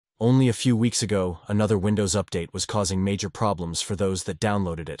Only a few weeks ago, another Windows update was causing major problems for those that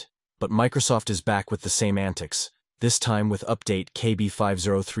downloaded it. But Microsoft is back with the same antics, this time with update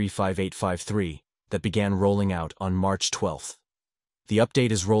KB5035853 that began rolling out on March 12th. The update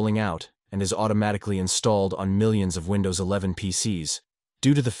is rolling out and is automatically installed on millions of Windows 11 PCs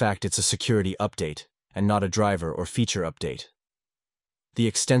due to the fact it's a security update and not a driver or feature update. The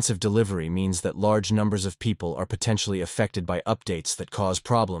extensive delivery means that large numbers of people are potentially affected by updates that cause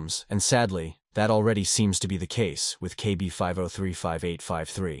problems, and sadly, that already seems to be the case with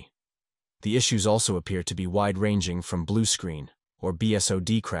KB5035853. The issues also appear to be wide-ranging from blue screen, or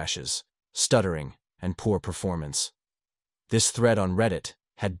BSOD crashes, stuttering, and poor performance. This thread on Reddit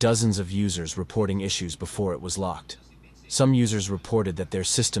had dozens of users reporting issues before it was locked. Some users reported that their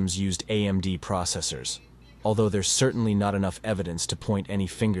systems used AMD processors, although there's certainly not enough evidence to point any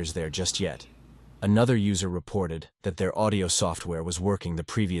fingers there just yet. Another user reported that their audio software was working the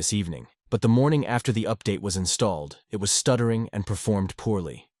previous evening, but the morning after the update was installed, it was stuttering and performed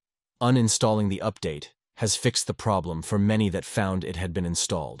poorly. Uninstalling the update has fixed the problem for many that found it had been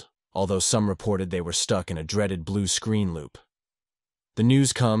installed, although some reported they were stuck in a dreaded blue screen loop. The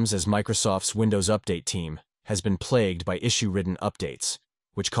news comes as Microsoft's Windows Update team has been plagued by issue-ridden updates,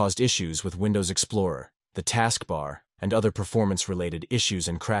 which caused issues with Windows Explorer, the taskbar, and other performance-related issues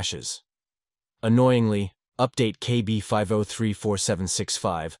and crashes. Annoyingly, update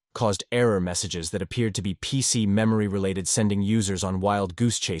KB5035765 caused error messages that appeared to be PC memory-related, sending users on wild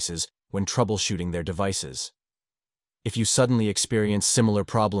goose chases when troubleshooting their devices. If you suddenly experience similar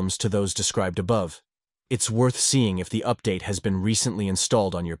problems to those described above, it's worth seeing if the update has been recently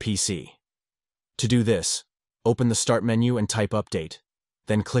installed on your PC. To do this, open the Start menu and type Update,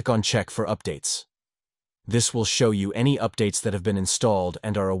 then click on Check for Updates. This will show you any updates that have been installed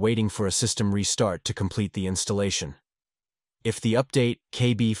and are awaiting for a system restart to complete the installation. If the update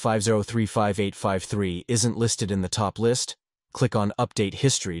KB5035853 isn't listed in the top list, click on Update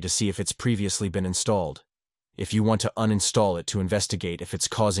History to see if it's previously been installed. If you want to uninstall it to investigate if it's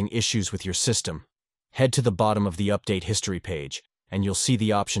causing issues with your system, head to the bottom of the Update History page, and you'll see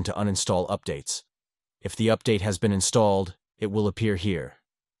the option to uninstall updates. If the update has been installed, it will appear here.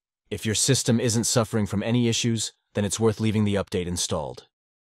 If your system isn't suffering from any issues, then it's worth leaving the update installed.